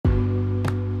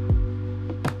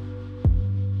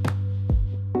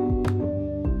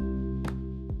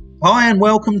Hi and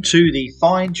welcome to the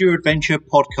Find Your Adventure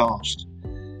podcast.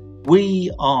 We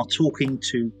are talking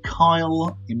to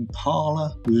Kyle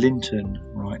Impala Linton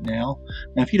right now.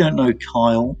 Now, if you don't know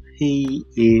Kyle, he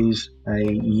is a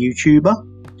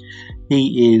YouTuber.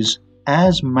 He is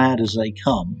as mad as they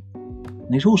come,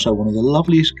 and he's also one of the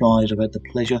loveliest guys I've had the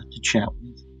pleasure to chat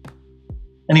with.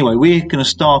 Anyway, we're going to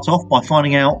start off by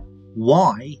finding out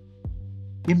why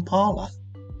Impala.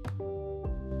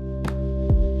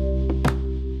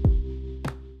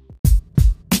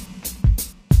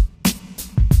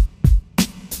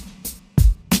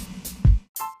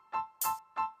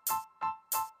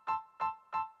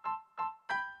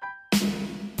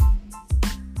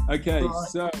 Okay, Right.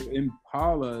 so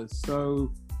Impala.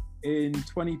 So in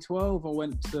 2012, I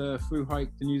went to through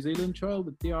hike the New Zealand Trail,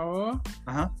 the TRR,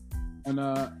 and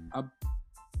I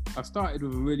started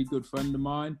with a really good friend of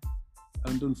mine,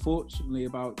 and unfortunately,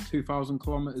 about 2,000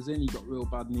 kilometers in, he got real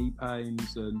bad knee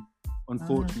pains, and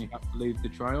unfortunately had to leave the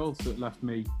trail, so it left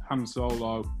me hand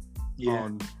solo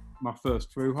on my first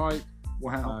through hike.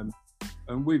 Wow.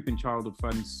 And we've been childhood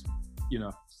friends,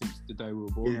 since the day we were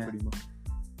born, pretty much.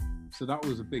 So that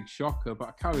was a big shocker, but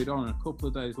I carried on, and a couple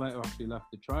of days later after he left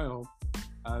the trail,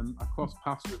 I crossed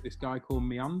paths with this guy called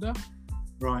Meander.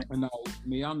 Right. And now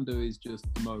Meander is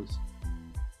just the most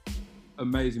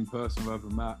amazing person I've ever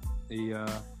met. He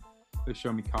has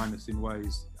shown me kindness in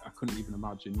ways I couldn't even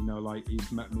imagine.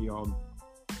 He's met me on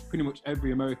pretty much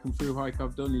every American through hike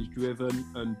I've done. He's driven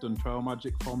and done trail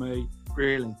magic for me.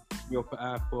 Really? Me up at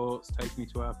airports, taken me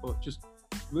to airport, just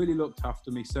really looked after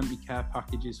me, sent me care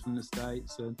packages from the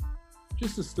States, and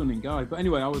just a stunning guy. But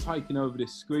anyway, I was hiking over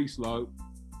this scree slope,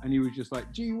 and he was just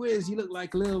like, "Gee whiz, you look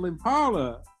like a little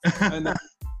Impala," and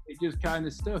it just kind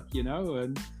of stuck, and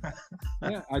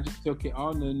I just took it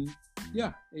on, and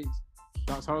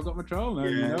that's how I got my trail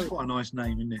name. Yeah, it's quite a nice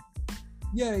name, isn't it?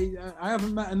 Yeah, I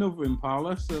haven't met another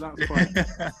Impala, so that's fine.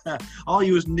 Are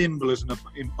you as nimble as an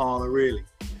Impala, really?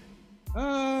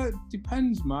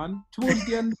 Depends, man. Towards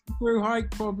the end of the through hike,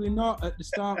 probably not. At the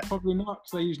start, probably not,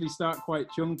 because I usually start quite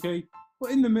chunky. But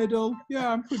in the middle,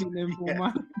 I'm pretty nimble,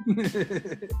 man.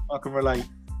 I can relate.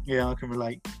 Yeah, I can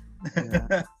relate.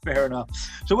 Yeah. Fair enough.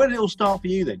 So where did it all start for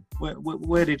you then?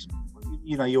 Where did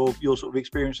your sort of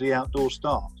experience of the outdoors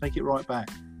start? Take it right back.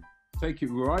 Take it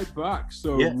right back.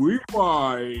 So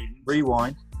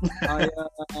Rewind.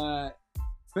 I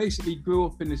basically grew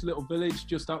up in this little village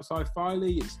just outside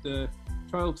Filey. It's the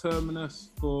trail terminus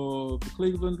for the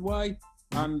Cleveland Way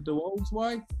and the Wolds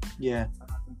Way. Yeah.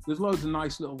 There's loads of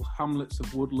nice little hamlets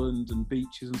of woodland and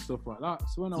beaches and stuff like that.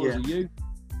 So when I was a youth,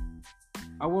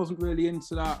 I wasn't really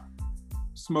into that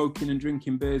smoking and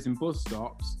drinking beers in bus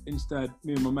stops. Instead,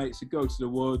 me and my mates would go to the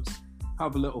woods,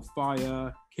 have a little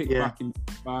fire, kick back in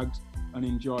bags and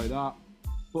enjoy that.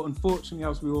 But unfortunately,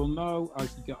 as we all know,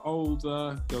 as you get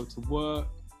older, go to work,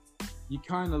 you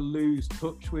kind of lose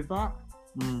touch with that.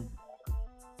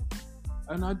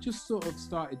 And I just sort of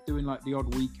started doing like the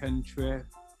odd weekend trip,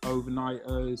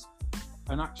 overnighters,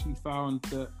 and actually found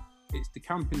that it's the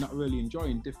camping that I really enjoy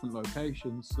in different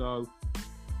locations. So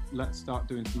let's start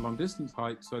doing some long distance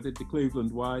hikes. So I did the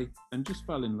Cleveland Way and just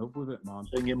fell in love with it, man.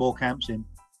 So you can get more camps in.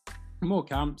 More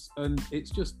camps, and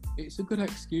it's a good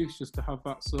excuse just to have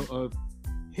that sort of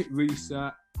hit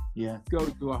reset, go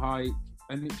do a hike,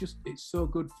 and it's so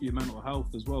good for your mental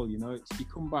health as well. You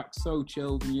come back so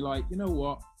chilled, and you're like, you know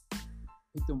what,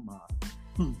 it don't matter.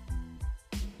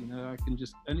 I can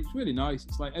just, and it's really nice.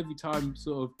 It's like every time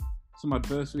sort of some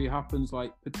adversity happens,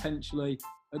 like potentially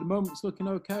at the moment it's looking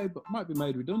okay, but might be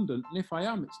made redundant. And if I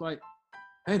am, it's like,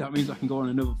 hey, that means I can go on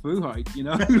another through hike, So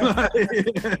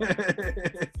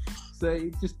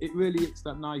it's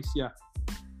that nice,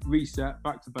 reset,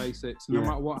 back to basics. No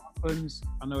matter what happens,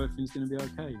 I know everything's going to be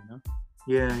okay,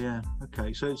 Yeah.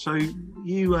 Okay. So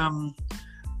you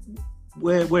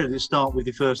where did it start with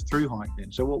your first through hike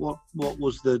then? So what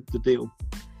was the deal?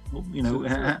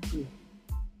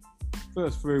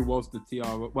 First through was the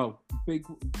TR. Well, big.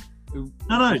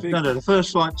 No. The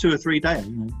first like 2 or 3 days.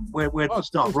 Where did it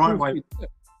start? Right away.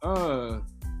 That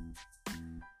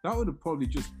would have probably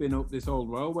just been up this old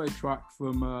railway track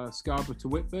from Scarborough to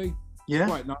Whitby. Yeah.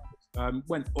 Quite nice.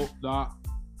 Went up that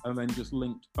and then just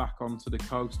linked back onto the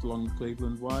coast along the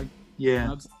Cleveland Way.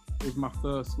 Yeah. And that was my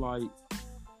first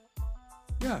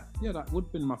that would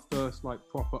have been my first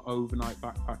proper overnight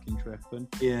backpacking trip. And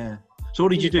so what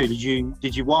did you do?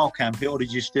 Did you wild camp it, or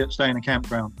did you stay in a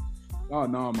campground? Oh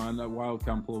no, man, that wild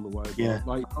camp all the way. Yeah.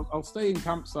 I'll stay in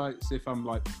campsites if I'm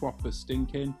proper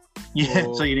stinking.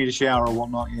 Yeah. So you need a shower or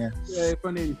whatnot. Yeah. Yeah. If I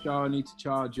need a shower, I need to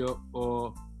charge up,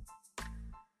 or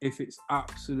if it's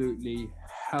absolutely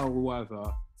hell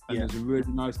weather and there's a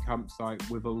really nice campsite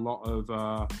with a lot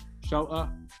of shelter,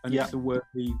 and it's a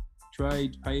worthy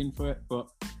trade paying for it. But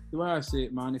the way I see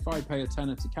it, man, if I pay a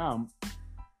tenner to camp,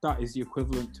 that is the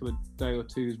equivalent to a day or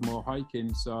two's more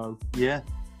hiking. So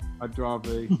I'd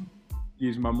rather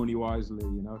use my money wisely,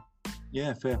 you know.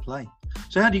 Yeah, fair play.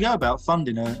 So how do you go about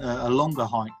funding a longer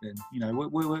hike then? You know,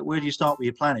 where do you start with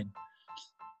your planning?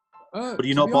 Or do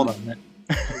you not bother?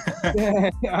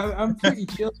 I'm pretty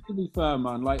chill, to be fair,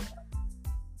 man. Like,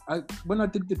 when I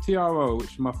did the TRO,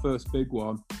 which was my first big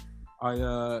one,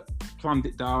 I planned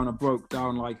it down. I broke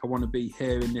down, like, I want to be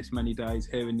here in this many days,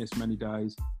 here in this many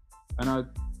days. And I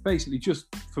basically,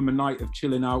 just from a night of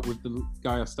chilling out with the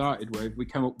guy I started with, we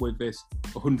came up with this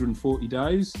 140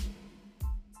 days.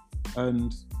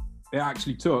 And it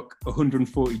actually took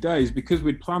 140 days because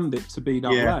we'd planned it to be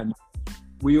that length.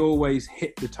 We always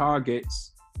hit the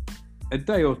targets a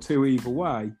day or two either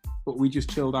way, but we just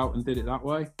chilled out and did it that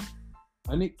way.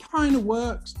 And it kind of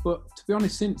works, but to be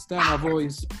honest, since then I've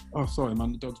always... Oh, sorry,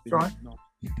 man, the dog's been... Right. No.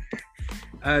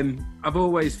 I've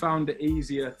always found it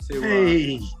easier to...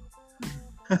 Hey!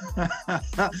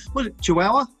 Was it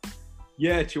Chihuahua?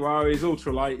 Yeah, Chihuahua. He's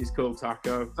ultralight. He's called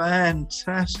Taco.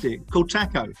 Fantastic. Called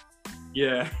Taco?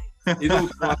 Yeah. He's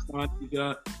ultralight, man. He's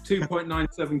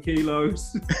 2.97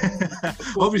 kilos.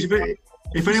 Obviously,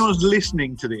 if anyone's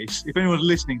listening to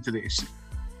this,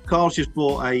 Carl's just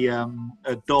brought a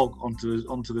dog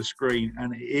onto the screen,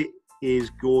 and it is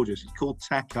gorgeous. It's called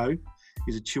Taco.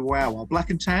 He's a Chihuahua, black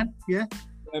and tan. Yeah,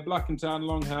 black and tan,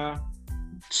 long hair.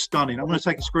 Stunning. I'm going to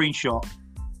take a screenshot.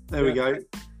 There we go.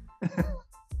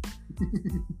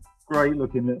 Great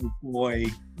looking little boy.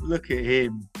 Look at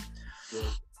him.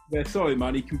 Yeah, sorry,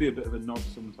 man. He can be a bit of a knob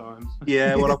sometimes.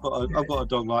 Yeah, well, I've got a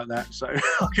dog like that, so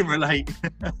I can relate.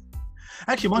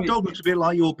 Actually, my dog looks a bit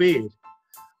like your beard.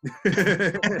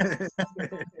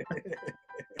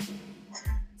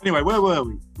 Anyway, where were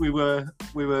we? We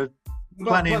were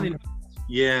planning.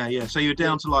 Yeah. So you're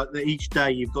down to like each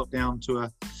day you've got down to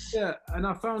a. Yeah, and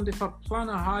I found if I plan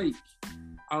a hike,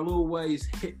 I'll always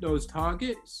hit those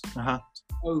targets.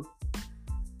 So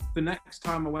the next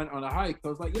time I went on a hike, I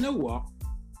was like, you know what?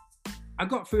 I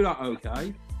got through that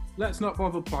okay. Let's not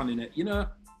bother planning it. You know,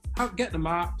 get the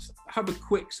maps, have a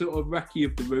quick sort of recce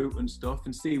of the route and stuff,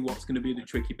 and see what's going to be the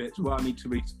tricky bits where I need to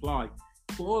resupply.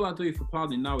 But all I do for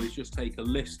planning now is just take a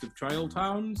list of trail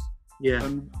towns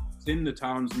and what's in the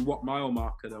towns and what mile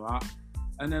marker they're at,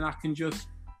 and then I can just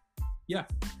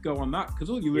go on that, because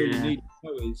all you really need to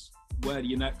know is where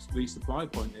your next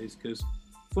resupply point is, because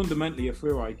fundamentally a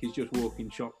through hike is just walking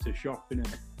shop to shop, isn't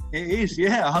it? It is,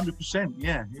 100%.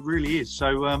 Yeah, it really is.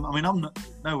 So, I mean, I'm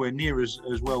nowhere near as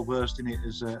well versed in it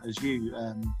as you.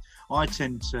 I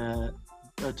tend to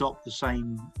adopt the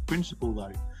same principle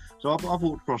though. So I've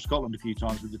walked across Scotland a few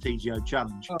times with the TGO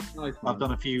Challenge. Oh, nice, I've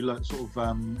done a few sort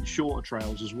of shorter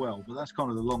trails as well, but that's kind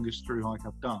of the longest through hike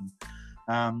I've done.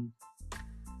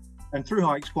 And through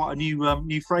hike's quite a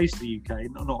new phrase to the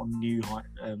UK, not a new hike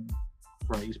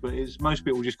phrase, but most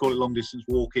people just call it long distance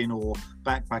walking or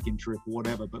backpacking trip or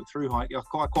whatever. But through hike,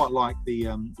 I quite like the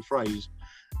phrase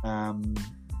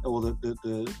or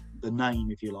the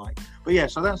name, if you like. But yeah,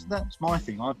 so that's my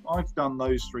thing. I've done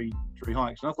those three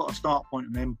hikes, and I've got a start point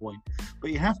and end point.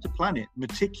 But you have to plan it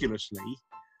meticulously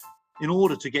in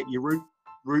order to get your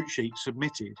route sheet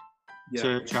submitted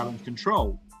to Challenge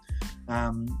Control.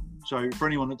 So for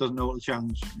anyone that doesn't know what the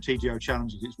TGO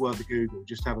Challenge is, it's worth a Google.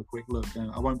 Just have a quick look.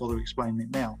 I won't bother explaining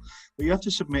it now. But you have to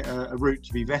submit a route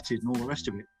to be vetted and all the rest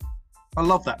of it. I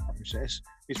love that process.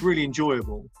 It's really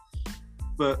enjoyable.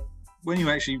 But when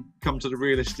you actually come to the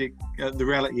reality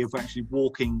of actually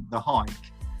walking the hike,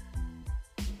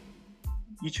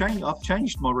 I've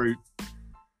changed my route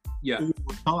all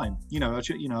the time.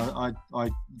 I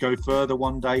go further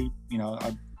one day.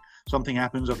 Something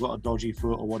happens, I've got a dodgy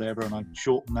foot or whatever, and I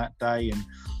shorten that day, and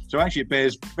so actually it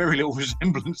bears very little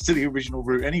resemblance to the original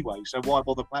route anyway. So why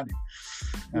bother planning?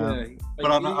 But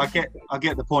I get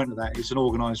the point of that. It's an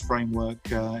organised framework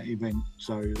event,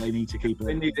 so they need to keep it.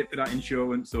 They need it for that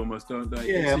insurance, almost, don't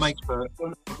they? Yeah, it makes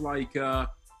like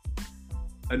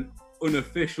an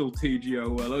unofficial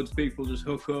TGO where loads of people just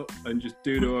hook up and just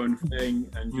do their own thing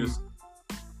and just.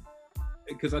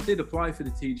 Because I did apply for the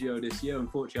TGO this year,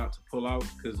 unfortunately I had to pull out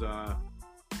because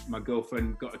my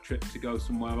girlfriend got a trip to go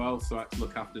somewhere else, so I had to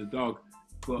look after the dog.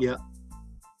 But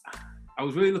I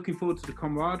was really looking forward to the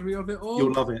camaraderie of it all.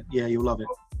 You'll love it. Yeah, you'll love it.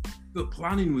 The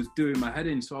planning was doing my head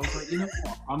in, so I was like, you know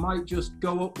what? I might just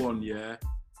go up one year,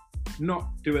 not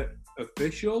do it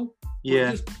official,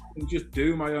 just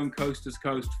do my own coast to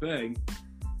coast thing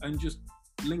and just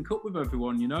link up with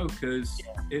everyone, because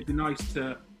it'd be nice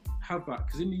to have that,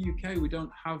 because in the UK we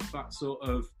don't have that sort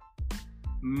of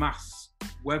mass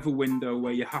weather window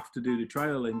where you have to do the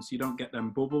trail in, so you don't get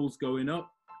them bubbles going up.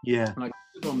 Yeah. Like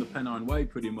on the Pennine Way,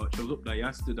 pretty much. I was up there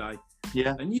yesterday.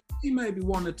 Yeah. And you see maybe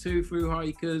one or two through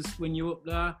hikers when you're up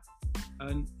there,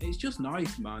 and it's just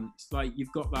nice, man. It's like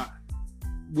you've got that.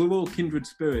 We're all kindred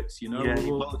spirits, you know. Yeah,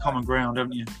 you've got the common ground,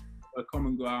 haven't you? A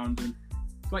common ground, and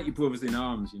it's like your brothers in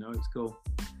arms, you know. It's cool.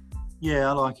 Yeah,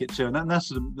 I like it too, and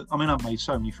that's. I mean, I've made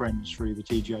so many friends through the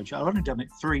TGO challenge. I've only done it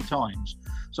 3 times,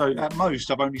 so at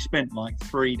most, I've only spent like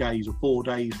 3 days or 4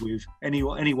 days with any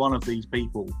one of these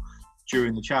people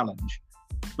during the challenge.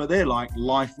 But they're like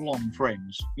lifelong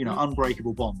friends, you know,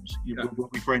 unbreakable bonds. We'll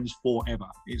be friends forever.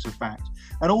 It's a fact.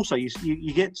 And also,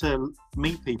 you get to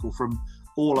meet people from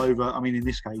all over. I mean, in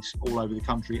this case, all over the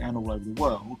country and all over the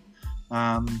world.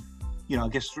 You know, I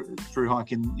guess through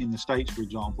hiking in the States, for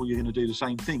example, you're going to do the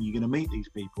same thing. You're going to meet these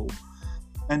people,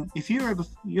 and if you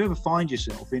ever find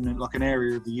yourself in like an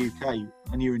area of the UK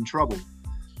and you're in trouble,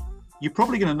 you're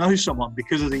probably going to know someone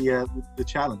because of the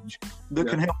challenge that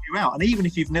can help you out. And even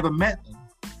if you've never met them,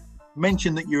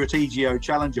 mention that you're a TGO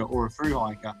challenger or a through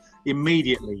hiker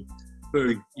immediately.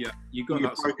 Boom. Yeah, you've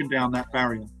broken down that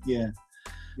barrier. Yeah.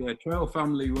 Yeah, trail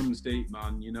family runs deep,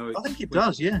 man. You know, I think it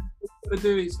does. Yeah. What to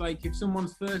do? It's like if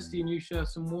someone's thirsty and you share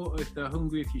some water. If they're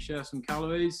hungry, if you share some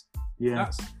calories.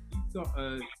 Yeah. You've got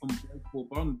an unbreakable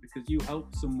bond because you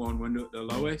help someone when they're at their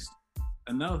lowest,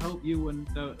 and they'll help you when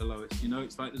they're at the lowest. You know,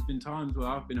 it's like there's been times where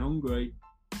I've been hungry,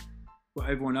 but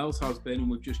everyone else has been, and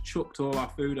we've just chucked all our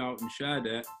food out and shared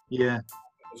it. Yeah.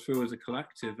 Through as a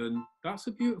collective, and that's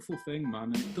a beautiful thing, man.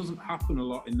 And it doesn't happen a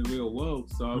lot in the real world,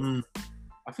 so.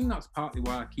 I think that's partly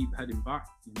why I keep heading back,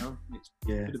 you know. It's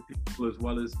for the people as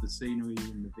well as the scenery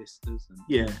and the vistas. And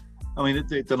yeah, I mean, it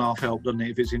doesn't half help, doesn't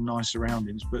it, if it's in nice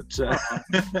surroundings. But yeah,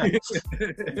 I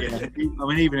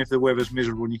mean, even if the weather's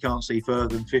miserable and you can't see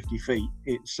further than 50 feet,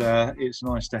 it's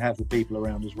nice to have the people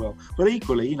around as well. But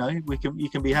equally, you know, you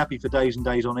can be happy for days and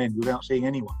days on end without seeing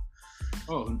anyone.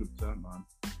 Oh, 100%, man.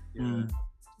 Yeah,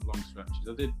 long stretches.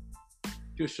 I did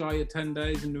just shy of 10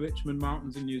 days in the Richmond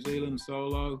Mountains in New Zealand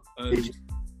solo, and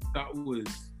that was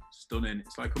stunning.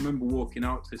 It's like I remember walking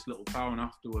out to this little town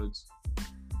afterwards,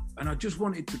 and I just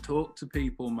wanted to talk to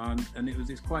people, man. And it was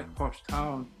this quite posh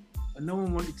town, and no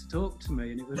one wanted to talk to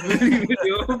me, and it was really,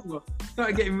 really awful. I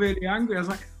started getting really angry. I was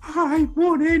like, "Hi,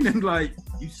 morning," and like,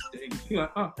 "You stink." You're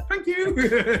like, "Oh, thank you."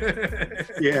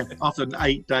 Yeah, after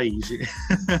 8 days.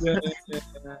 yeah.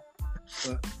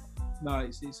 But no,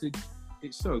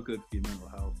 it's so good for your mental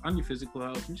health and your physical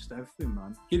health and just everything,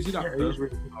 man. Gives you that personal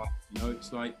health, you know.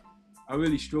 It's like I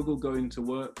really struggle going to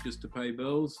work just to pay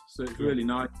bills, so it's really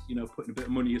nice, you know, putting a bit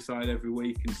of money aside every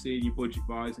week and seeing your budget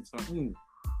wise. It's like,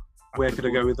 where could I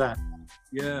go with that?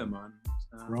 Yeah, man.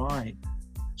 Right.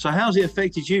 So how's it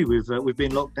affected you with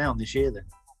being locked down this year then?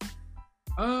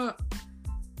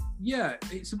 Yeah,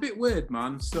 it's a bit weird,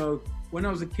 man. So when I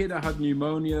was a kid, I had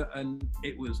pneumonia and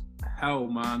it was hell,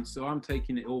 man. So I'm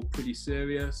taking it all pretty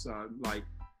serious. I'm like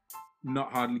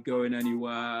not hardly going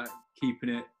anywhere, keeping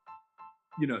it,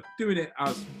 you know, doing it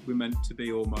as we're meant to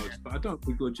be almost. But I don't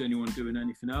begrudge anyone doing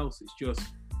anything else. It's just,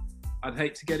 I'd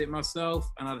hate to get it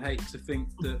myself, and I'd hate to think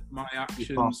that my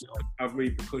actions have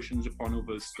repercussions upon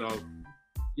others. So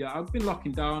yeah, I've been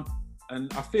locking down.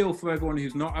 And I feel for everyone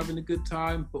who's not having a good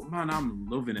time, but man, I'm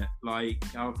loving it. Like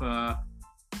I've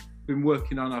been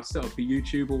working on, I set up a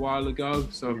YouTube a while ago,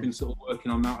 so I've been sort of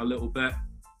working on that a little bit.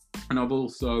 And I've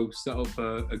also set up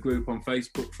a group on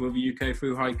Facebook for other UK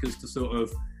through hikers to sort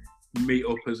of meet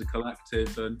up as a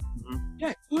collective. And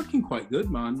yeah, it's working quite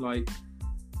good, man. Like,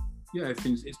 yeah,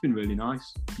 it's been really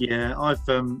nice. Yeah, I've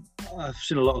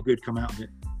seen a lot of good come out of it.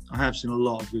 I have seen a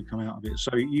lot of good come out of it.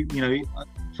 So you know,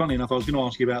 funny enough, I was going to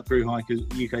ask you about Through Hikers,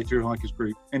 UK Through Hikers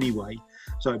group anyway.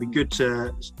 So it'd be good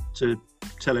to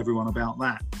tell everyone about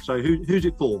that. So who's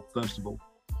it for, first of all?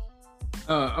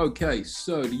 Okay,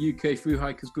 so the UK Through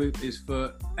Hikers group is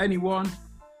for anyone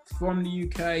from the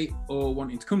UK or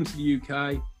wanting to come to the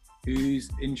UK who's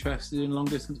interested in long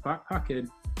distance backpacking.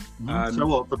 So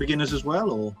what, for beginners as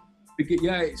well, or?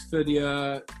 Yeah, it's for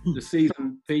the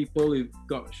seasoned people who've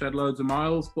got shed loads of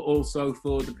miles, but also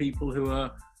for the people who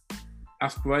are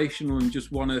aspirational and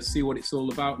just want to see what it's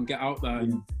all about and get out there.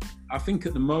 And I think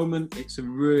at the moment it's a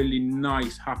really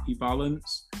nice, happy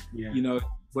balance. Yeah. You know,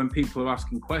 when people are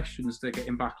asking questions, they're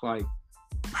getting back like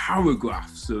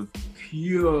paragraphs of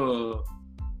pure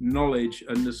knowledge,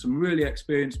 and there's some really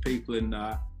experienced people in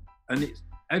there, and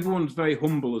everyone's very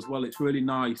humble as well. It's really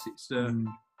nice. It's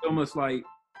almost like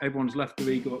everyone's left their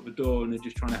ego at the door and they're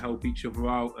just trying to help each other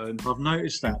out. And I've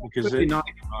noticed that because really nice,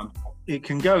 it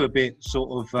can go a bit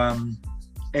sort of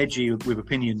edgy with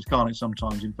opinions, can't it,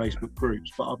 sometimes in Facebook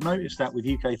groups? But I've noticed that with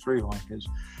UK through hikers,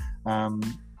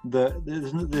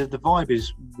 the vibe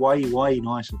is way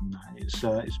nicer than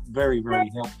that. It's very,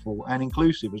 very helpful and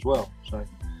inclusive as well. So,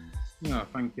 yeah,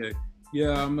 thank you.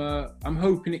 Yeah, I'm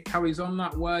hoping it carries on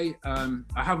that way. I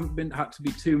haven't had to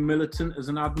be too militant as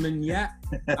an admin yet.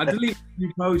 I delete a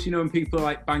few posts, you know, and people are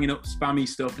like banging up spammy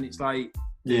stuff, and it's like,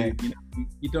 dude,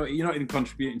 you're not even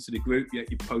contributing to the group yet.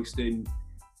 You're posting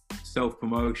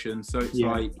self-promotion, so it's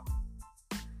like,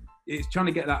 it's trying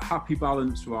to get that happy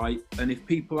balance right. And if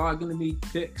people are going to be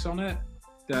dicks on it,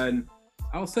 then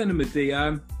I'll send them a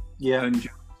DM and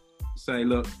just say,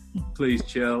 look, please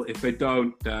chill. If they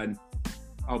don't, then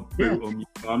I'll boot them.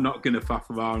 I'm not going to faff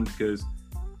around, because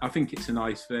I think it's a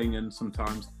nice thing, and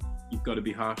sometimes you've got to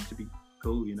be harsh to be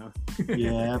cool, you know.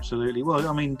 Yeah, absolutely. Well,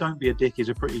 I mean, don't be a dick is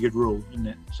a pretty good rule, isn't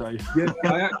it? So yeah,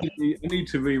 I need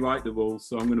to rewrite the rules,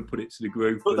 so I'm going to put it to the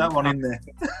group. Put that one in there.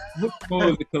 Look more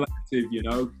of the collective, you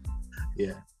know.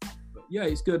 Yeah. But yeah,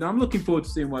 it's good. I'm looking forward to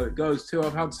seeing where it goes too.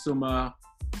 I've had some,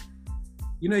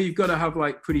 you know, you've got to have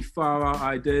like pretty far out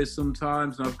ideas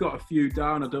sometimes, and I've got a few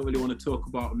down. I don't really want to talk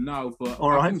about them now, but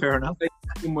all right, fair enough.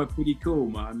 We're pretty cool,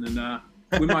 man, and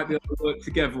we might be able to work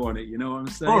together on it. You know what I'm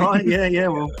saying? All right, yeah.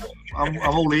 Well, I'm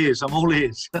all ears. I'm all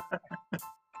ears.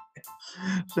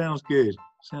 Sounds good.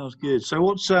 So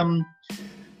what's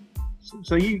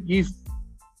so you've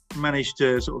managed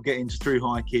to sort of get into through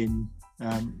hiking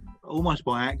almost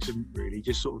by accident, really,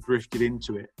 just sort of drifted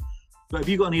into it. But have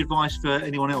you got any advice for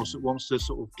anyone else that wants to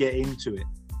sort of get into it?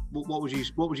 What would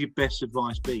your best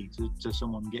advice be to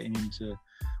someone getting into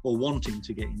or wanting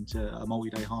to get into a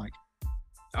multi-day hike?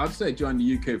 I'd say join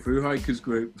the UK Through Hikers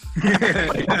group.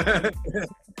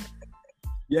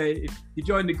 Yeah, if you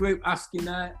join the group, asking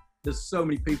there's so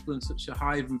many people and such a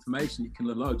hive of information, you can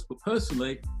learn loads. But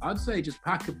personally, I'd say just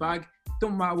pack a bag.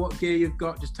 Don't matter what gear you've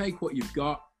got, just take what you've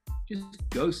got. Just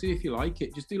go see if you like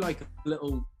it. Just do like a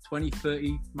little 20,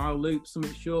 30 mile loop,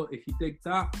 something short. If you dig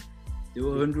that, do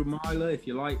a 100 miler. If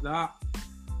you like that,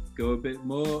 go a bit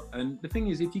more. And the thing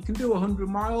is, if you can do 100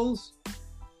 miles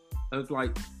of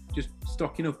like just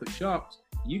stocking up at shops,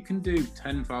 you can do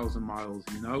 10,000 miles,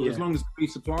 you know, as long as the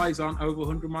supplies aren't over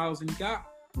 100 miles in gap,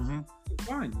 it's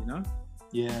fine, you know.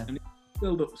 Yeah. And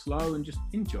build up slow and just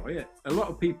enjoy it. A lot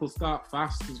of people start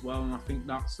fast as well, and I think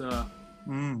that's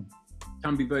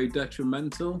can be very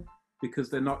detrimental, because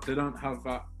they don't have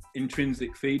that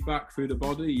intrinsic feedback through the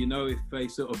body. You know, if they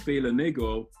sort of feel a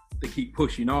niggle, they keep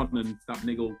pushing on, and that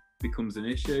niggle becomes an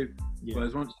issue.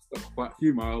 Whereas once you've got quite a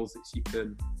few miles, you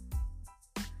can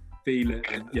feel it,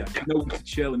 and know when to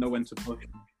chill and know when to push.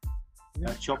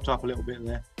 Chopped up a little bit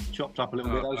there. That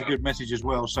was a good message as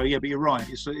well. So but you're right.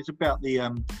 It's about the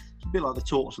it's a bit like the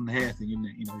tortoise and the hare thing, isn't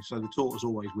it? You know, so the tortoise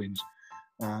always wins.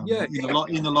 In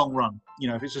the long run, you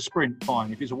know, if it's a sprint,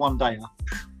 fine. If it's a one-dayer,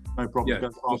 no problem. Go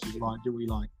fast as you like. Do what you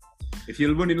like. If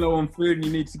you're running low on food and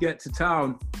you need to get to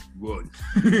town, run.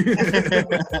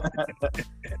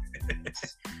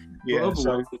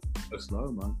 So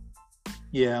slow, man.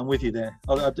 Yeah, I'm with you there.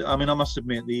 I mean, I must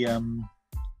admit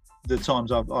the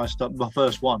times I started my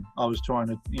first one, I was trying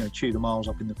to chew the miles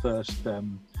up in the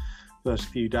first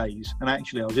few days, and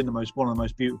actually I was in one of the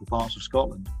most beautiful parts of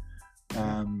Scotland.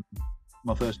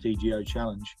 My first TGO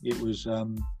challenge. It was so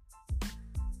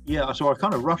I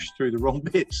kind of rushed through the wrong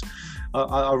bits.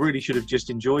 I really should have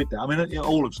just enjoyed that. I mean,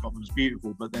 all of Scotland is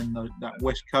beautiful, but then that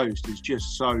west coast is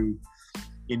just so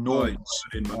enormous.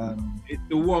 It's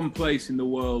the one place in the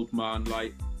world, man.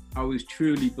 Like, I was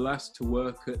truly blessed to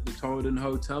work at the Torridon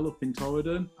Hotel up in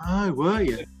Torridon. Oh, were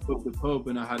you? The pub,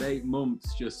 and I had 8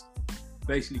 months just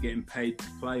basically getting paid to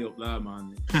play up there,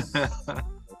 man.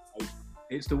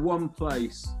 It's the one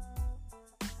place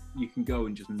you can go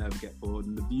and just never get bored,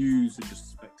 and the views are just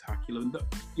spectacular. And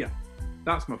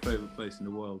that's my favourite place in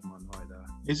the world, man, right there.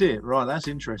 Is it? Right, that's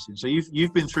interesting. So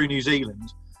you've been through New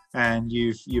Zealand, and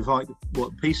you've hiked,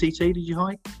 what, PCT did you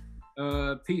hike?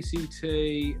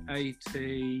 PCT, AT.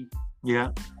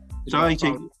 Yeah. So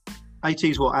AT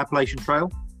is what, Appalachian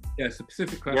Trail? Yeah, it's the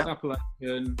Pacific Crest,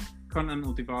 Appalachian,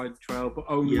 Continental Divide Trail, but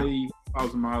only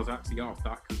 1,000 miles actually get off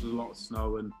that because there's a lot of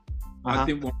snow, and I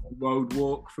didn't want to road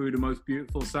walk through the most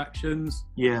beautiful sections.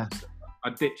 Yeah. So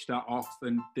I ditched that off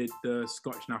and did the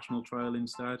Scottish National Trail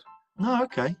instead. Oh,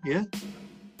 okay, yeah.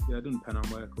 Yeah, I done Pennine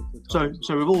Way a couple of times.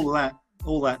 So with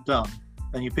all that done,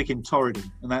 and you're picking Torridon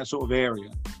and that sort of area,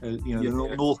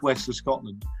 the northwest of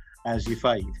Scotland as your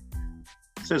fave.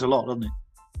 It says a lot, doesn't it?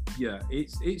 Yeah,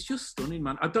 it's just stunning,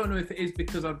 man. I don't know if it is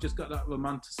because I've just got that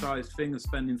romanticised thing of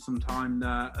spending some time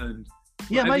there, and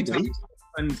maybe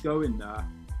friends going there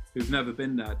who've never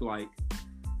been there, like,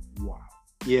 wow.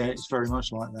 Yeah, it's very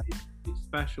much like that. it's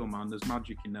special, man. There's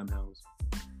magic in them hills.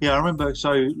 Yeah, I remember.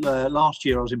 So last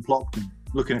year I was in Plockton,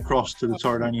 looking across to the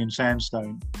Torridonian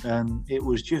sandstone, and it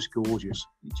was just gorgeous,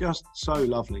 just so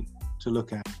lovely to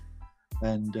look at.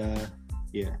 And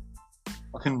yeah,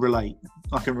 I can relate.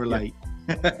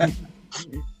 Yeah.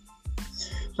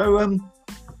 So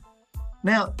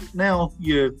now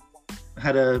you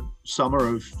had a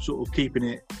summer of sort of keeping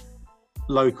it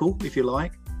local, if you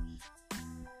like.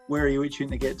 Where are you itching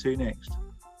to get to next?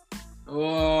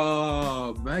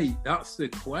 Oh, mate, that's the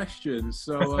question.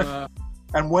 So,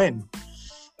 and when?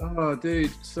 Oh,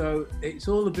 dude. So it's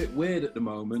all a bit weird at the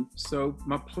moment. So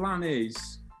my plan is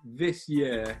this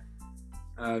year,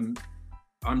 I'm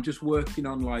just working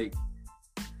on like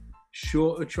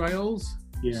shorter trails.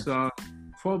 Yeah. So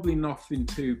probably nothing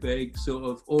too big,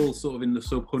 all in the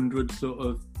sub 100 sort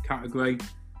of category.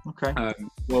 Okay.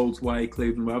 Wolds Way,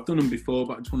 Cleveland Way. I've done them before,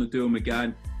 but I just want to do them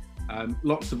again.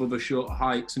 Lots of other short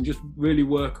hikes, and just really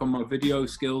work on my video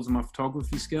skills and my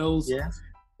photography skills. Yeah.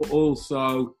 But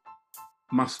also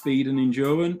my speed and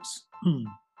endurance.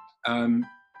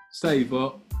 Save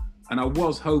up. And I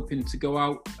was hoping to go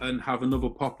out and have another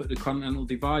pop at the Continental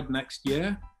Divide next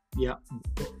year. Yeah.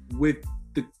 But with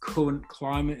the current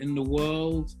climate in the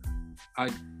world, I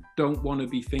don't want to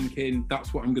be thinking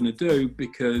that's what I'm going to do,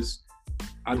 because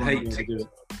I'd hate to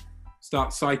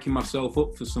start psyching myself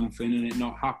up for something and it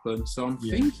not happen. So I'm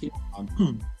thinking,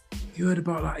 man, you heard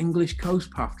about that English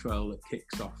Coast Path Trail that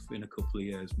kicks off in a couple of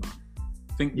years, man?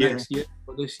 I think next year,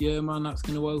 but this year, man, that's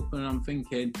going to open. And I'm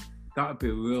thinking that'd be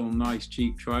a real nice,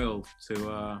 cheap trail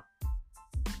to,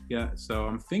 so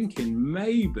I'm thinking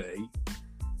maybe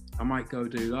I might go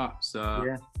do that.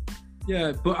 So,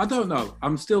 yeah, but I don't know.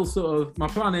 I'm still my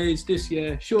plan is this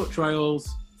year, short trails,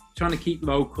 trying to keep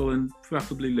local and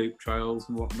preferably loop trails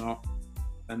and whatnot.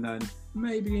 And then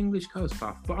maybe English Coast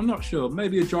Path, but I'm not sure.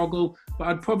 Maybe a joggle, but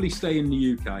I'd probably stay in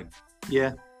the UK.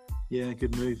 Yeah,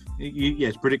 good move.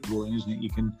 It's predictable, isn't it?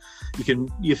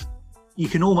 You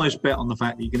can almost bet on the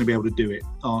fact that you're going to be able to do it,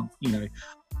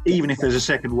 even if there's a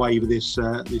second wave of this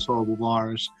horrible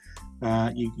virus.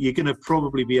 You're going to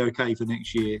probably be okay for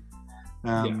next year,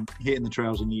 hitting the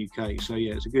trails in the UK. So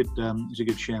yeah, it's a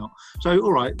good shout. So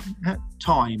all right,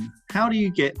 time. How do you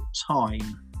get time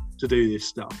to do this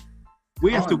stuff?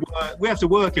 We have to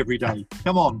work every day.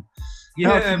 Come on.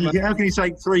 Yeah. How can you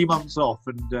take 3 months off?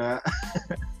 And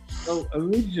well,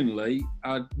 originally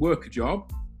I'd work a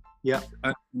job. Yeah.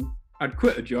 I'd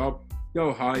quit a job,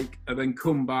 go hike, and then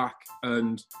come back,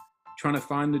 and trying to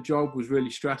find a job was really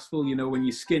stressful. You know, when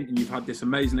you're skint and you've had this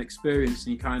amazing experience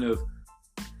and you kind of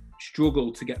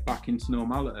struggle to get back into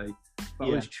normality. But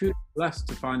I was truly blessed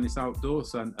to find this outdoor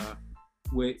centre,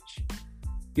 which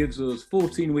gives us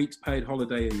 14 weeks paid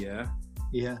holiday a year.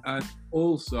 Yeah. And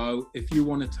also, if you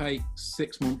want to take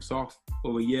 6 months off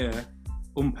or a year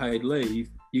unpaid leave,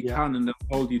 you can, and they'll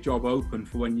hold your job open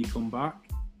for when you come back.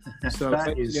 So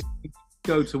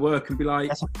go to work and be like,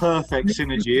 that's a perfect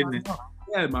synergy, isn't it?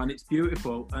 Yeah, man, it's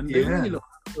beautiful. And they really look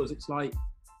at us. It's like,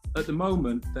 at the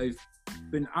moment, they've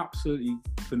been absolutely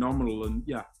phenomenal, and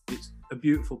it's a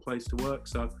beautiful place to work.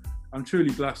 So I'm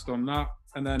truly blessed on that.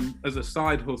 And then as a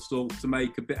side hustle to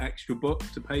make a bit extra buck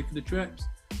to pay for the trips,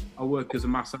 I work as a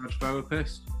massage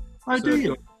therapist. Oh, do you?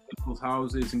 Go to people's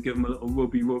houses and give them a little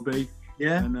rubby.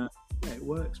 Yeah. And it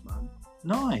works, man.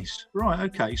 Nice. Right.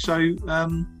 Okay. So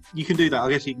you can do that. I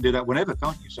guess you can do that whenever,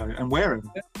 can't you? So, and wear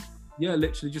them. Yeah,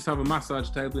 literally just have a massage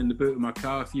table in the boot of my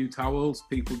car, a few towels,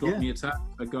 people drop me a text,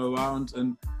 I go around,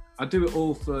 and I do it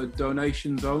all for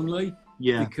donations only.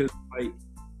 Yeah. Because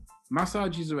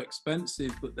massages are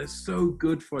expensive, but they're so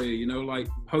good for you, like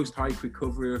post-hike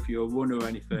recovery, or if you're a runner or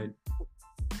anything.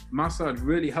 Massage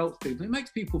really helps people. It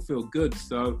makes people feel good.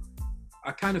 So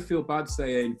I kind of feel bad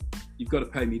saying, you've got to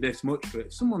pay me this much for it.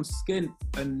 If someone's skint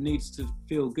and needs to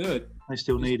feel good, they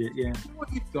still need it, know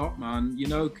what you've got, man,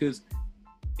 because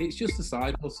it's just a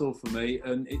side hustle for me,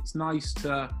 and it's nice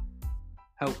to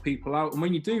help people out. And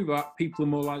when you do that, people are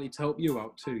more likely to help you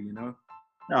out too, No,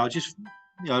 I just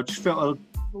felt a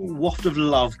waft of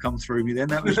love come through me then.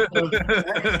 That was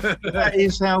that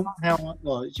is how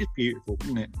it's just beautiful,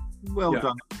 isn't it? Well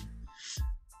done.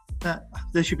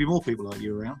 There should be more people like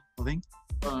you around, I think.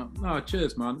 No,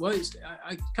 cheers, man. Well, it's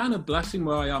kind of blessing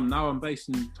where I am now. I'm based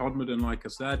in Todmorden, like I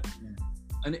said. Yeah.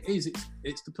 And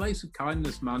it's the place of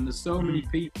kindness, man. There's so many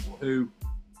people who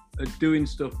are doing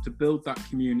stuff to build that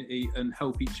community and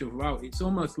help each other out. It's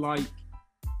almost like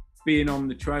being on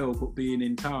the trail, but being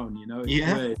in town,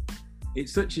 It's weird.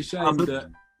 It's such a shame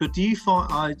that... But do you find...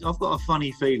 I've got a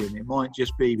funny feeling it might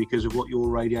just be because of what you're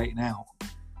radiating out,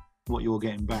 what you're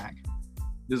getting back.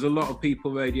 There's a lot of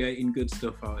people radiating good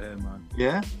stuff out here, man.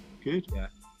 Yeah? Good. Yeah.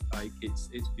 Like it's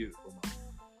beautiful, man.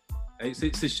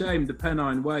 It's a shame the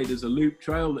Pennine Way. There's a loop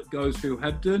trail that goes through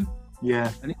Hebden.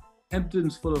 Yeah. And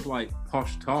Hebden's full of like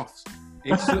posh toffs.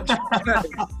 It's such a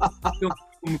shame.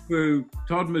 Come through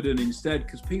Todmorden instead,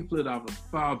 because people would have a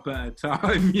far better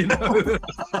time, you know.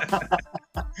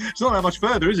 It's not that much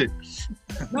further, is it?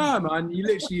 No, man,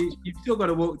 you've still got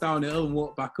to walk down the hill and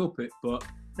walk back up it, but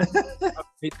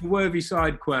it's a worthy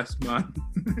side quest, man.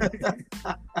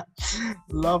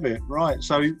 Love it. Right,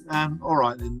 so all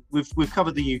right then, we've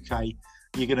covered the UK.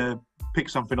 You're gonna pick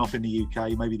something off in the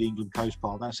UK, maybe the England Coast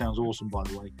Path. That sounds awesome, by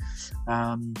the way.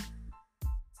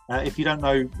 If you don't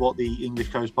know what the English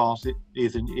Coast Path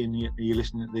is, and you're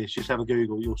listening to this, just have a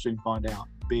Google. You'll soon find out.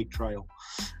 Big trail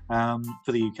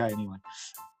for the UK, anyway.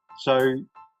 So,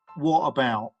 what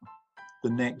about the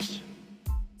next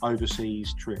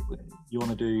overseas trip? You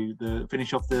want to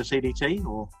finish off the CDT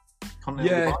or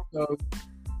Continental? Yeah, so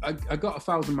I got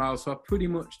 1,000 miles, so I pretty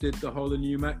much did the whole of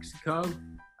New Mexico.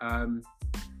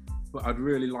 But I'd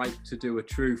really like to do a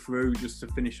true through just to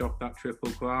finish off that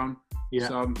Triple Crown. Yeah.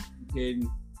 So I'm in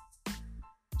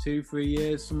 2-3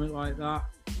 years, something like that.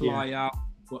 Fly out,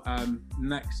 but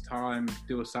next time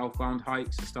do a southbound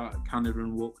hike, so start at Canada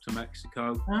and walk to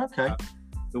Mexico. Okay.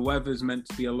 The weather's meant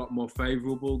to be a lot more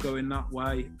favourable going that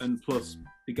way, and plus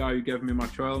the guy who gave me my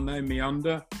trail name,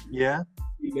 Meander. Yeah.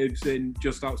 He lives in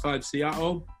just outside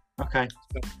Seattle. Okay.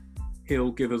 So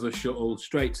he'll give us a shuttle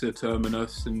straight to the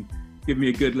terminus and give me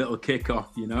a good little kick off,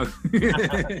 you know.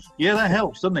 Yeah, that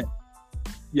helps, doesn't it?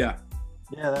 Yeah.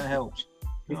 Yeah, that helps.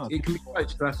 It can be quite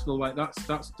stressful. Like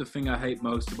that's the thing I hate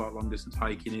most about long distance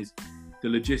hiking is the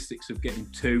logistics of getting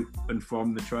to and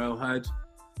from the trailhead.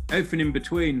 Everything in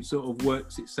between sort of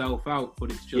works itself out,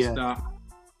 but it's just that,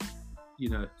 you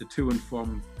know, the to and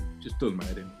from just doesn't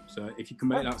matter. So if you can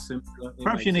make that simpler,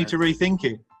 perhaps you need to rethink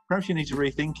it. Perhaps you need to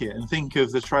rethink it and think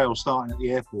of the trail starting at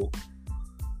the airport.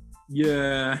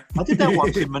 Yeah. I did that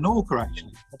once in Menorca,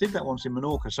 actually.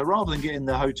 So rather than getting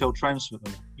the hotel transfer,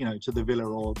 you know, to the villa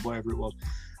or wherever it was,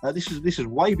 this is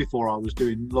way before I was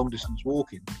doing long distance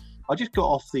walking. I just got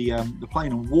off the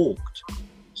plane and walked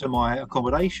to my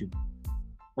accommodation.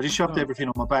 I just shoved everything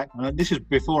on my back. And this is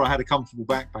before I had a comfortable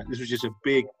backpack. This was just a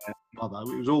big mother.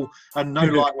 It was all, and no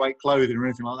lightweight clothing or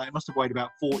anything like that. It must have weighed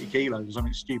about 40 kilos or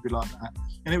something stupid like that.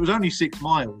 And it was only 6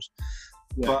 miles.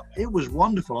 Yeah. But it was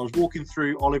wonderful. I was walking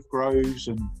through olive groves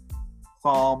and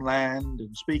farmland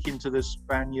and speaking to the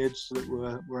Spaniards that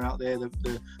were out there,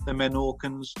 the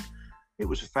Menorcans. It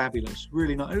was fabulous.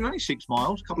 Really nice. It was only 6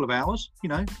 miles, a couple of hours, you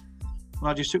know. And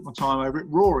I just took my time over it.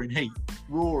 Roaring heat.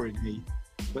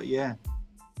 But yeah,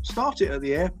 start it at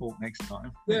the airport next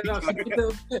time. Yeah, that's a good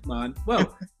little tip, man.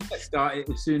 Well, let's start it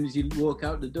as soon as you walk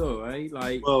out the door, eh?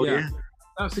 Like, well, yeah.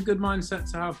 That's a good mindset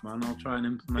to have, man. I'll try and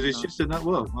implement it. It's just in that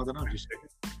world. I don't know.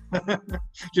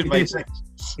 Just makes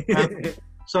sense.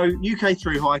 So UK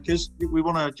through hikers, we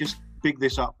want to just big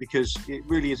this up because it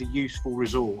really is a useful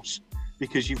resource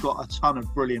because you've got a ton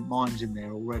of brilliant minds in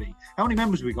there already. How many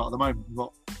members have we got at the moment? We've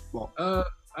got what?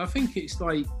 I think it's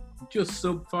like just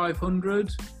sub 500.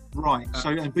 Right.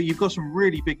 So, but you've got some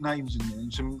really big names in there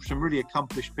and some really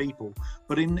accomplished people.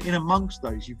 But in amongst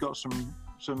those, you've got some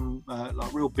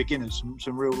like real beginners,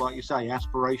 some real, like you say,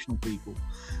 aspirational people,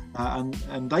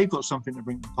 and they've got something to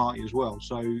bring to the party as well.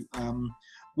 So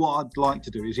what I'd like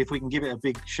to do is if we can give it a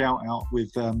big shout out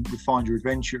with Find Your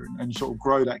Adventure and sort of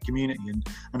grow that community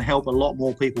and help a lot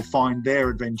more people find their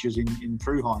adventures in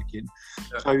through hiking.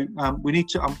 Yeah. So we need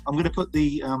to, I'm going to put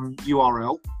the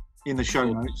URL in the show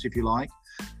notes if you like.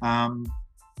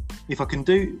 If I can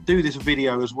do this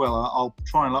video as well, I'll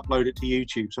try and upload it to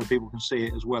YouTube so people can see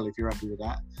it as well, if you're happy with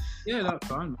that. Yeah, that's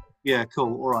fine. Yeah,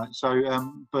 cool. All right. So,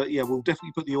 but yeah, we'll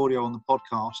definitely put the audio on the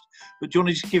podcast. But do you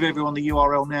want to just give everyone the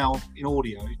URL now in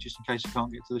audio, just in case you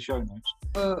can't get to the show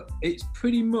notes? It's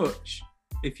pretty much,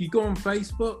 if you go on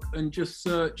Facebook and just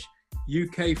search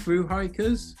UK Through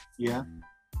Hikers, yeah,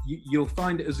 you'll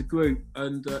find it as a group,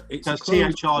 and it's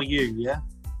THRU, yeah.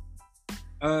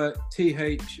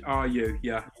 THRU,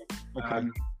 yeah. Okay.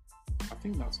 I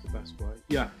think that's the best way.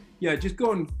 Yeah. Just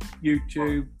go on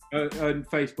YouTube and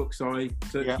Facebook. Sorry,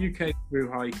 search UK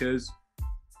Through Hikers,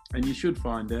 and you should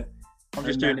find it. I'm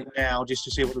just doing it now, just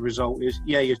to see what the result is.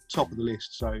 Yeah, you're top of the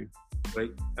list. So, right.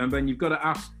 And then you've got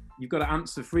to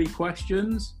answer 3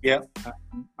 questions. Yeah.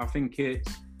 I think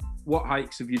it's what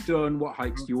hikes have you done? What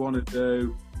hikes do you want to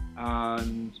do?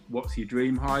 And what's your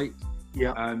dream hike?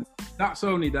 Yeah. That's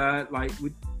only there, like,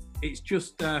 it's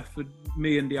just there for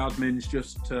me and the admins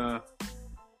just to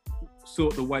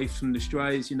sort the waifs from the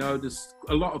strays. You know, there's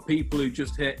a lot of people who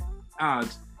just hit add,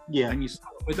 and you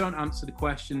start they don't answer the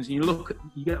questions, and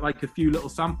you get like a few little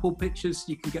sample pictures, so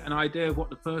you can get an idea of what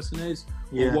the person is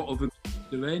or what other groups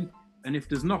they're in. And if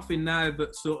there's nothing there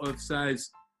that sort of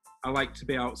says, I like to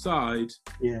be outside,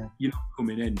 you're not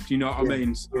coming in. Do you know what I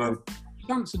mean? So just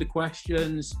answer the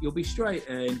questions, you'll be straight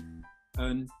in,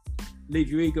 and leave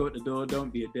your ego at the door,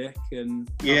 don't be a dick. And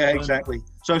exactly.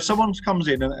 So if someone comes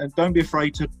in, and don't be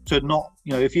afraid to not,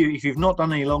 if you've not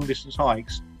done any long distance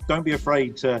hikes, don't be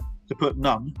afraid to put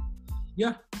none.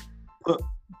 Yeah. Put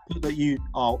that you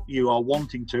are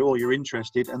wanting to, or you're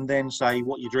interested, and then say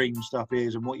what your dream stuff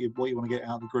is and what you want to get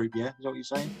out of the group. Yeah, is that what you're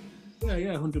saying? Yeah,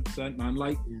 100%, man.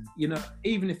 Like,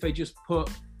 even if they just put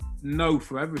no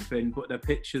for everything, but their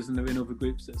pictures and they're in other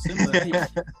groups that are similar.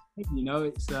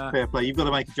 It's fair play. You've got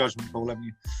to make a judgment call, haven't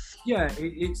you? Yeah,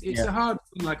 it's a hard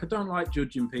thing. Like, I don't like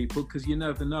judging people because you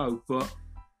never know, but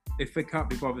if they can't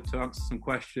be bothered to answer some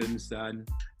questions, then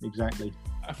exactly.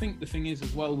 I think the thing is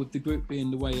as well, with the group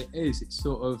being the way it is,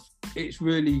 it's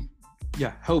really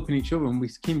helping each other, and we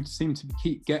seem to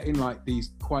keep getting like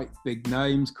these quite big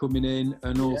names coming in,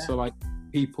 and also like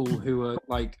people who are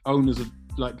like owners of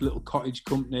like little cottage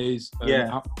companies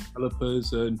and app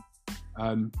developers and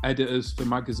editors for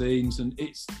magazines, and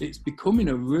it's becoming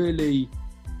a really,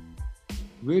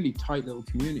 really tight little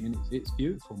community, and it's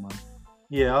beautiful, man.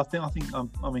 Yeah, I think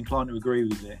I'm inclined to agree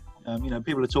with you.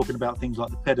 People are talking about things like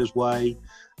the Pedder's Way.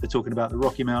 They're talking about the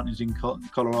Rocky Mountains in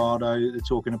Colorado. They're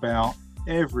talking about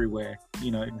everywhere.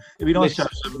 It'd be nice to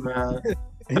have some.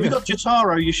 Have you got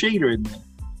Jotaro Yoshida in there?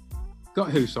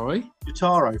 Got who? Sorry,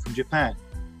 Jotaro from Japan.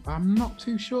 I'm not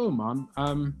too sure, man.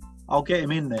 I'll get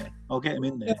him in there.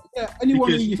 Yeah.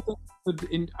 Anyone who you think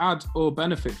could add or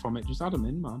benefit from it, just add him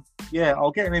in, man. Yeah,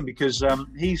 I'll get him in because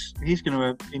he's going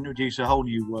to introduce a whole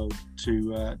new world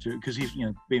to because he's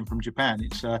being from Japan.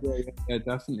 It's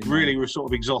definitely really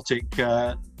sort of exotic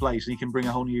place, and he can bring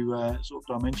a whole new sort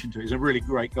of dimension to it. He's a really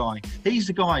great guy. He's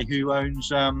the guy who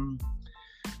owns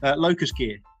Locust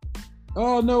Gear.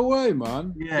 Oh, no way,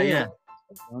 man. Yeah.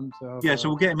 So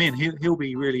we'll get him in. He'll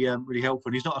be really really helpful.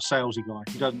 And he's not a salesy guy.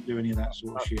 He doesn't do any of that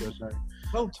sort of shit. So.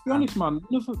 Well, to be honest, man,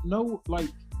 we've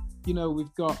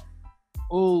got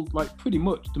all, like, pretty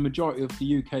much the majority of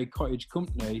the UK cottage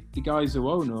company, the guys who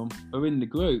own them are in the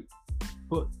group,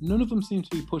 but none of them seem to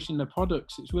be pushing their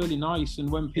products. It's really nice. And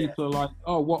when people are like,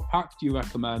 oh, what pack do you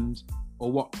recommend,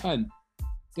 or what tent,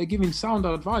 they're giving sound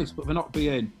advice, but they're not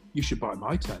being, you should buy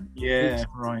my tent.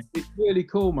 Right. It's really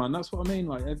cool, man. That's what I mean.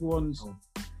 Like, everyone's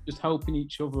just helping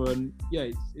each other, and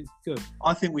it's good.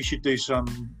 I think we should do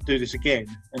this again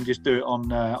and just do it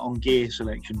on gear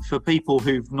selection for people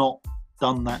who've not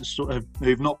done that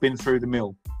who've not been through the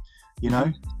mill,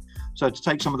 So to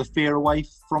take some of the fear away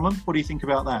from them. What do you think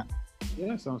about that?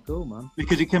 Yeah, sounds cool, man.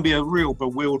 Because it can be a real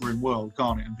bewildering world,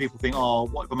 can't it? And people think, oh,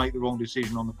 what if I make the wrong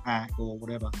decision on the pack or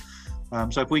whatever?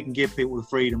 So if we can give people the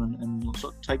freedom and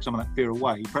sort of take some of that fear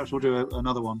away, perhaps we'll do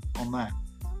another one on that.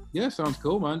 Yeah, sounds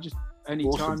cool, man. Just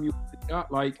anytime you want to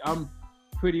chat. Like, I'm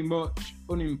pretty much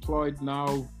unemployed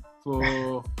now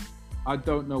for I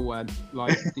don't know when.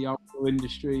 Like, the outdoor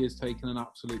industry has taken an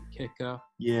absolute kicker.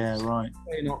 Yeah, right.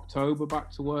 In October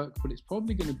back to work, but it's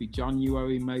probably going to be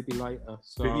January, maybe later.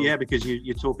 So yeah, because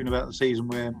you're talking about the season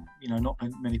where not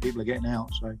many people are getting out.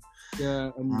 So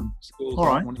yeah, and schools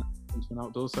don't want to into an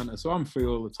outdoor centre, so I'm free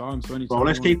all the time. So anytime. Well,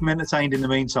 let's keep them entertained in the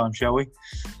meantime, shall we?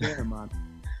 Yeah, man.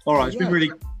 All right, it's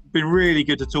been really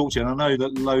good to talk to you, and I know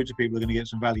that loads of people are going to get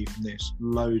some value from this.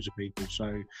 Loads of people.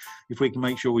 So if we can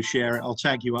make sure we share it, I'll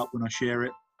tag you up when I share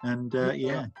it. And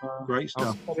great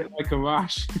stuff. I'll spread it like a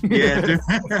rash. Yeah,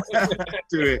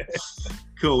 do it.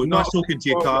 Cool. Nice talking to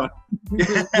you, Kyle.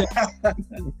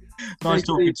 Nice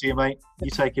talking to you, mate.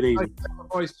 You take it easy. A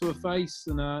voice to a face,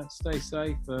 and stay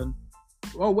safe. And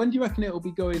when do you reckon it'll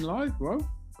be going live, bro?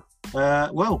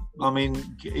 Well, I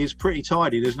mean, it's pretty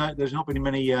tidy. There's not been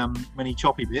many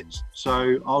choppy bits,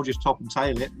 so I'll just top and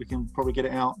tail it. We can probably get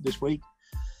it out this week.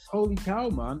 Holy cow,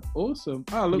 man! Awesome.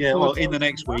 Well, in the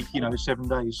next week, 7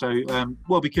 days. So,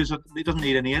 because it doesn't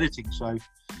need any editing. So,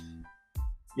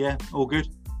 yeah, all good.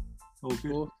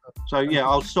 Awesome. So, yeah,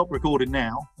 I'll stop recording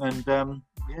now, and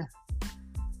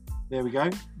there we go.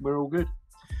 We're all good.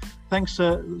 Thanks.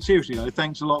 Seriously though,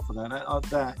 thanks a lot for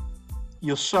that.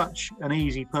 You're such an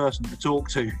easy person to talk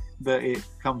to that it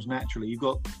comes naturally. You've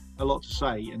got a lot to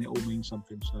say, and it all means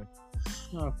something. So.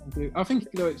 Oh, thank you. I think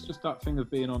it's just that thing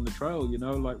of being on the trail.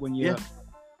 Like when you're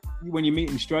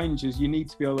meeting strangers, you need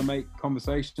to be able to make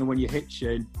conversation. And when you're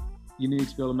hitching, you need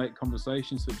to be able to make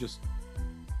conversation. So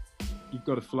you've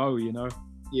got to flow.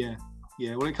 Yeah.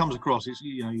 Well, it comes across. It's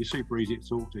you're super easy to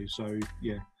talk to. So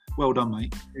yeah. Well done,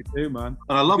 mate. You too, man.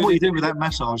 And I love what you did with that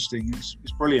massage thing. It's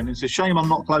brilliant. It's a shame I'm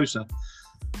not closer.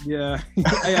 Yeah.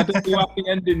 Hey, I don't do happy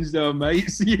endings though, mate.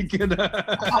 So you can.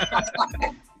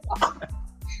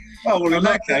 Oh well, in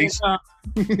that case, I'm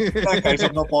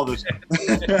not bothered.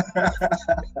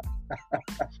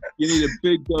 You need a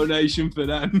big donation for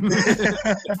them.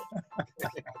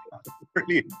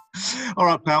 Brilliant. All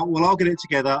right, pal. Well, I'll get it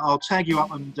together. I'll tag you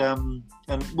up, and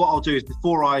what I'll do is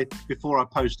before I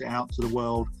post it out to the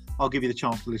world, I'll give you the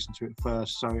chance to listen to it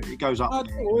first, so it goes up.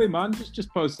 Don't worry, man. Just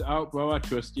post it out, bro. I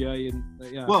trust you.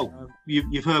 Yeah. Well,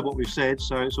 you've heard what we've said,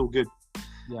 so it's all good.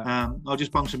 Yeah. I'll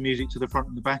just bung some music to the front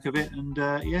and the back of it, and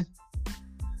yeah,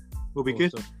 we'll be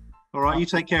good. All right, you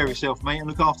take care of yourself, mate, and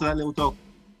look after that little dog.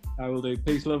 I will do.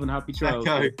 Peace, love, and happy trails.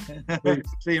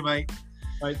 See you, mate.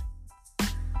 Bye.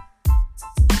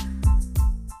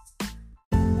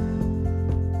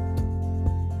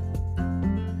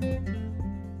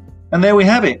 And there we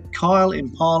have it, Kyle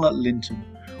Impala Linton.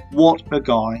 What a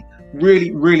guy.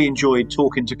 Really, really enjoyed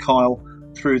talking to Kyle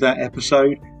through that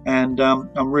episode. And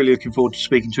I'm really looking forward to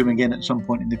speaking to him again at some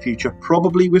point in the future,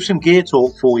 probably with some gear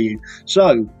talk for you.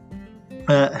 So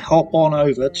hop on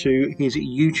over to his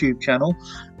YouTube channel.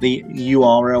 The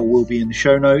URL will be in the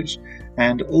show notes.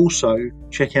 And also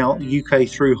check out the UK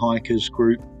Thru Hikers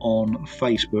group on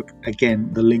Facebook.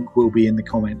 Again, the link will be in the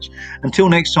comments. Until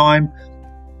next time,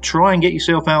 try and get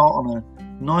yourself out on a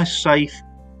nice, safe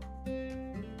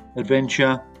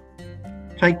adventure.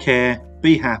 Take care.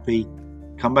 Be happy.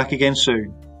 Come back again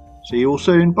soon. See you all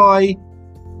soon. Bye.